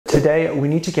Today, we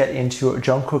need to get into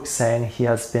Jungkook saying he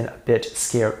has been a bit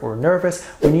scared or nervous.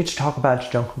 We need to talk about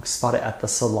Jungkook spotted at the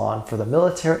Salon for the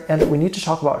military, and we need to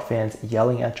talk about fans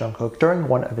yelling at Jungkook during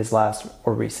one of his last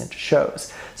or recent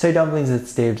shows. So hey Dumplings,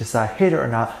 it's Dave. Decide hate it or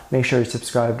not, make sure you're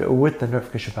subscribed with the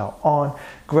notification bell on.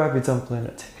 Grab your dumpling,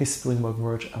 taste spilling mug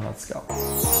merch, and let's go.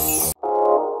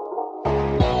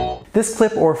 This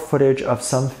clip or footage of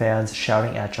some fans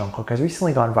shouting at Jungkook has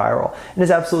recently gone viral and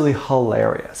is absolutely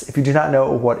hilarious. If you do not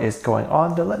know what is going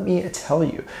on, then let me tell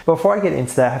you. Before I get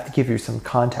into that, I have to give you some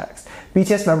context.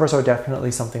 BTS members are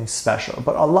definitely something special,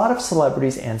 but a lot of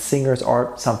celebrities and singers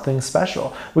are something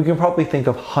special. We can probably think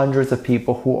of hundreds of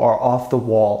people who are off the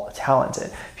wall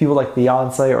talented. People like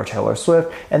Beyonce or Taylor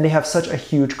Swift, and they have such a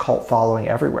huge cult following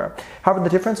everywhere. However, the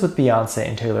difference with Beyonce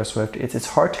and Taylor Swift is it's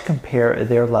hard to compare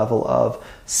their level of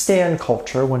stan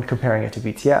culture when comparing it to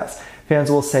BTS. Fans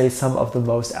will say some of the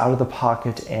most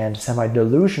out-of-the-pocket and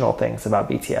semi-delusional things about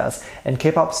BTS and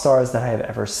K-pop stars that I have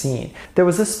ever seen. There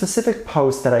was this specific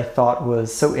post that I thought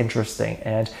was so interesting,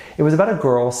 and it was about a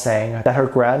girl saying that her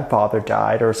grandfather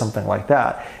died or something like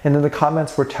that, and then the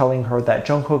comments were telling her that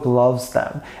Jungkook loves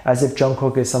them, as if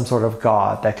Jungkook is some sort of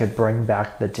god that could bring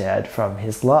back the dead from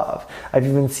his love. I've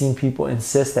even seen people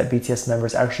insist that BTS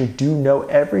members actually do know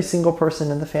every single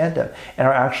person in the fandom and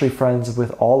are actually friends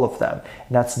with all of them,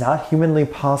 and that's not humanly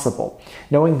possible.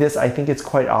 Knowing this, I think it's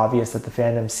quite obvious that the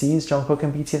fandom sees Jungkook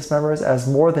and BTS members as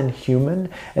more than human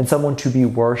and someone to be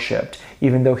worshipped,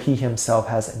 even though he himself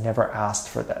has never asked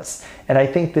for this. And I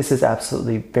think this is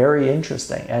absolutely very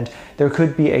interesting, and there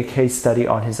could be a case study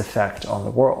on his effect on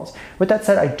the world. With that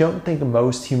said, I don't think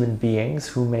most human beings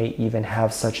who may even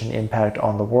have such an impact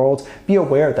on the world be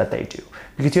aware that they do,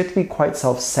 because you have to be quite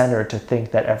self-centered to think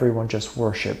that everyone just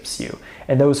worships you.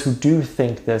 And those who do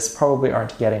think this probably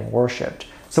aren't getting worshipped.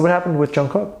 So what happened with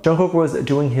Jungkook? Jungkook was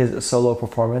doing his solo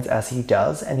performance as he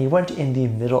does, and he went in the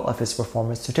middle of his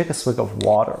performance to take a swig of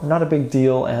water. Not a big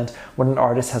deal, and when an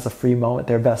artist has a free moment,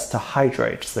 they're best to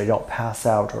hydrate so they don't pass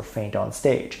out or faint on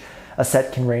stage. A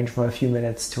set can range from a few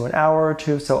minutes to an hour or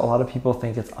two, so a lot of people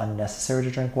think it's unnecessary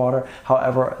to drink water.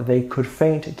 However, they could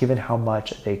faint given how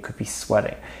much they could be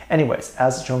sweating. Anyways,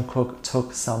 as Jungkook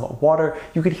took some water,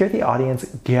 you could hear the audience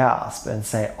gasp and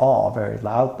say "aw" very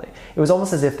loudly. It was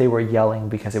almost as if they were yelling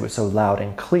because it was so loud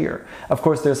and clear. Of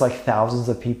course, there's like thousands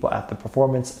of people at the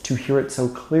performance. To hear it so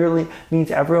clearly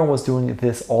means everyone was doing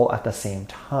this all at the same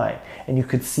time. And you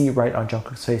could see right on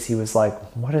Jungkook's face, he was like,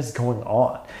 what is going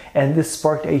on? And this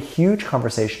sparked a huge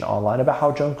conversation online about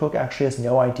how Jungkook actually has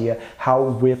no idea how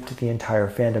whipped the entire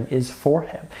fandom is for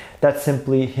him. That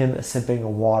simply him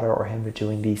sipping water or him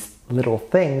doing these little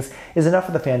things is enough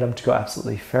for the fandom to go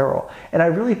absolutely feral. And I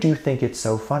really do think it's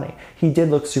so funny. He did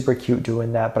look super cute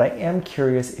doing that, but I am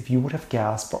curious if you would have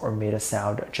gasped or made a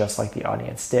sound just like the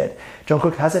audience did.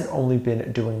 Jungkook hasn't only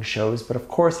been doing shows, but of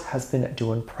course has been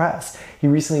doing press. He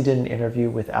recently did an interview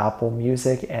with Apple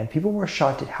Music, and people were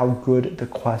shocked at how good the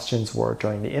questions were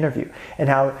during the interview, and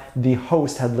how the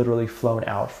host had literally flown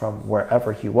out from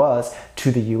wherever he was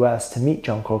to the US to meet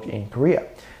Jungkook in Korea.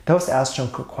 The host asked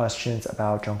Jungkook questions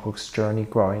about Jungkook's journey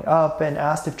growing up and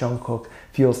asked if Jungkook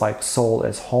feels like Seoul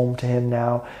is home to him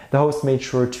now. The host made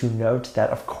sure to note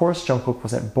that of course Jungkook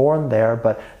wasn't born there,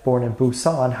 but born in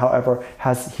Busan. However,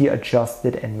 has he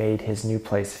adjusted and made his new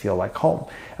place feel like home?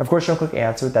 Of course, Jungkook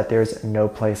answered that there's no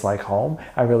place like home.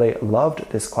 I really loved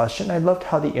this question. I loved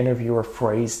how the interviewer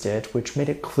phrased it, which made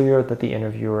it clear that the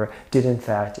interviewer did in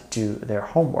fact do their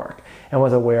homework and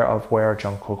was aware of where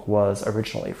Jungkook was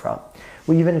originally from.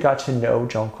 We even got to know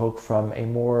Jungkook from a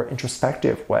more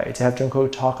introspective way, to have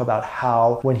Jungkook talk about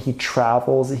how when he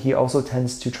travels, he also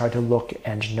tends to try to look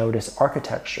and notice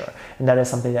architecture. And that is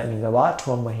something that means a lot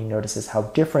to him when he notices how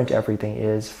different everything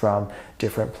is from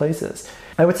different places.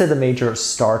 I would say the major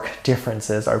stark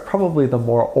differences are probably the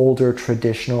more older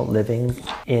traditional living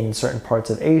in certain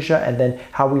parts of Asia and then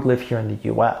how we live here in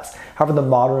the US. However, the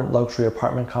modern luxury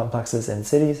apartment complexes in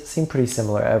cities seem pretty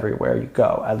similar everywhere you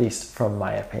go, at least from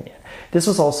my opinion. This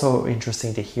was also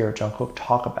interesting to hear Jungkook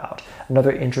talk about.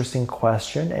 Another interesting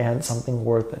question and something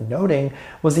worth noting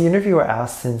was the interviewer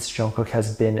asked, since Jungkook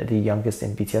has been the youngest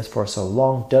in BTS for so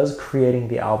long, does creating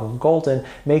the album Golden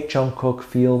make Jungkook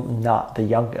feel not the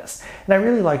youngest? And I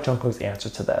really like Jungkook's answer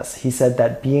to this. He said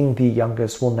that being the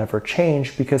youngest will never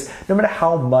change because no matter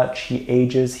how much he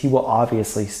ages, he will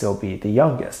obviously still be the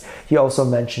youngest. He also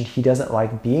mentioned he doesn't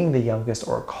like being the youngest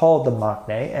or called the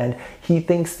maknae, and he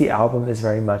thinks the album is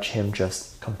very much him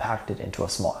just compacted into a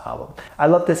small album. I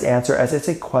love this answer as it's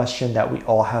a question that we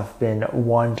all have been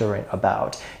wondering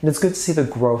about, and it's good to see the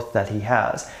growth that he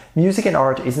has. Music and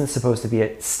art isn't supposed to be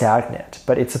stagnant,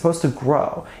 but it's supposed to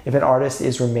grow. If an artist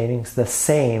is remaining the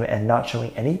same and not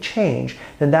showing any change,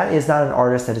 then that is not an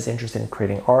artist that is interested in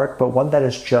creating art, but one that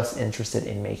is just interested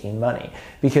in making money.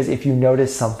 Because if you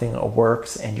notice something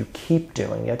works and you keep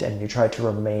doing it and you try to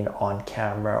remain on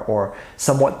camera or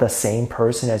somewhat the same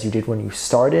person as you did when you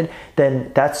started,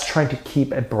 then that's trying to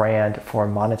keep a brand for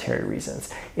monetary reasons.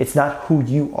 It's not who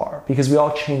you are, because we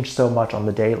all change so much on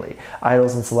the daily.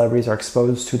 Idols and celebrities are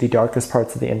exposed to the darkest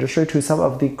parts of the industry, to some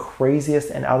of the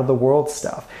craziest and out of the world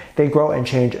stuff. They grow and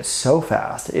change so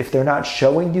fast. If they're not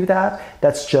showing you that,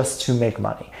 that's just to make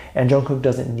money. And Jungkook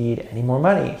doesn't need any more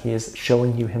money. He is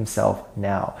showing you himself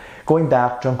now. Going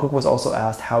back, Jungkook was also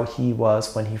asked how he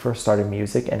was when he first started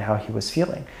music and how he was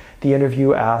feeling. The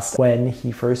interview asked when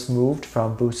he first moved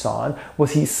from Busan,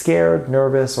 was he scared,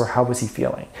 nervous, or how was he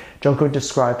feeling? Jungkook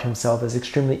described himself as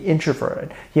extremely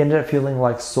introverted. He ended up feeling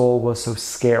like Seoul was so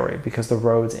scary because the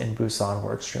roads in Busan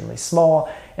were extremely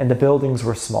small and the buildings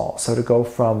were small. So to go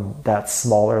from that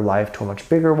smaller life to a much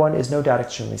bigger one is no doubt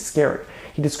extremely scary.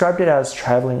 He described it as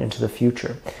traveling into the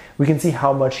future. We can see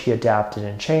how much he adapted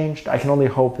and changed. I can only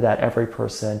hope that every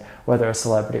person, whether a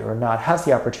celebrity or not, has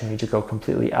the opportunity to go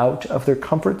completely out of their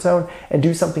comfort zone and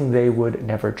do something they would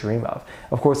never dream of.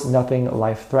 Of course, nothing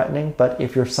life-threatening, but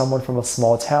if you're someone from a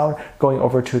small town going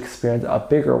over to experience a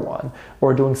bigger one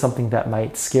or doing something that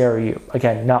might scare you,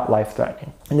 again, not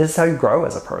life-threatening. And this is how you grow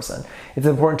as a person. It's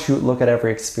important to look at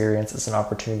every experience as an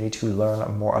opportunity to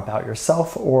learn more about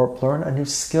yourself or learn a new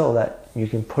skill that you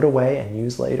can put away and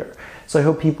use later. So I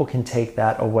hope people can take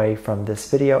that away from this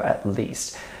video at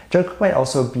least. Jungkook might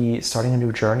also be starting a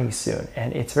new journey soon,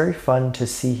 and it's very fun to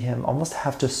see him almost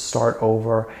have to start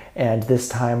over, and this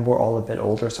time we're all a bit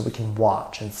older so we can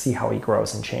watch and see how he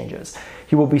grows and changes.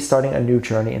 He will be starting a new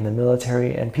journey in the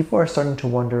military, and people are starting to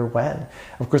wonder when.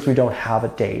 Of course, we don't have a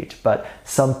date, but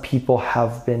some people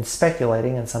have been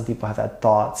speculating and some people have had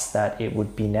thoughts that it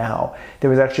would be now. There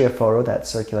was actually a photo that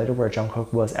circulated where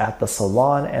Jungkook was at the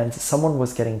salon and someone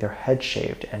was getting their head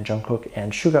shaved, and Jungkook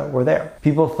and Suga were there.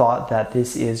 People thought that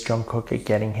this is Jungkook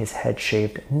getting his head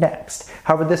shaved next.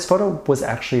 However, this photo was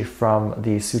actually from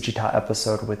the Suchita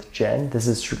episode with Jin. This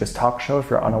is Suga's talk show if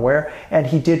you're unaware, and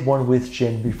he did one with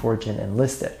Jin before Jin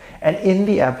enlisted. And in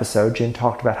the episode, Jin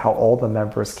talked about how all the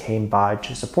members came by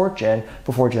to support Jin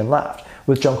before Jin left,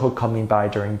 with Jungkook coming by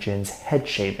during Jin's head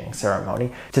shaving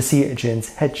ceremony to see Jin's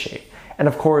head shave. And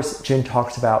of course, Jin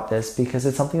talks about this because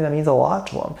it's something that means a lot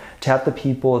to him. To have the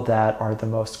people that are the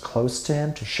most close to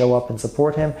him to show up and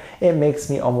support him, it makes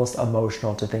me almost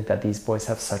emotional to think that these boys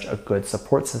have such a good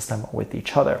support system with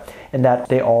each other and that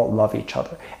they all love each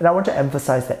other. And I want to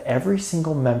emphasize that every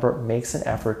single member makes an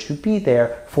effort to be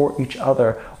there for each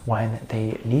other when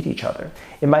they need each other.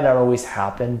 It might not always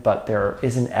happen, but there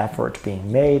is an effort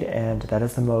being made, and that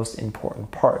is the most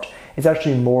important part. It's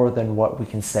actually more than what we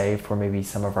can say for maybe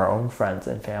some of our own friends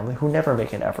and family who never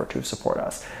make an effort to support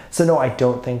us. So no, I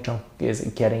don't think Jungkook is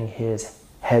getting his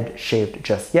head shaved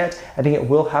just yet. I think it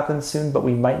will happen soon, but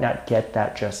we might not get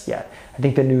that just yet. I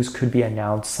think the news could be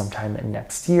announced sometime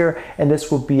next year, and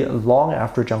this will be long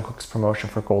after Jungkook's promotion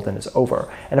for Golden is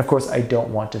over. And of course, I don't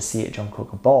want to see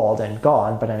Jungkook bald and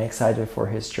gone, but I'm excited for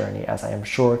his journey, as I am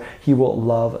sure he will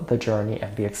love the journey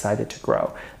and be excited to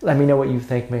grow. Let me know what you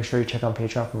think. Make sure you check out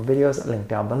Patreon for more videos, link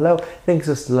down below. Thanks,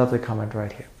 just love the comment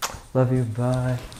right here. Love you, bye.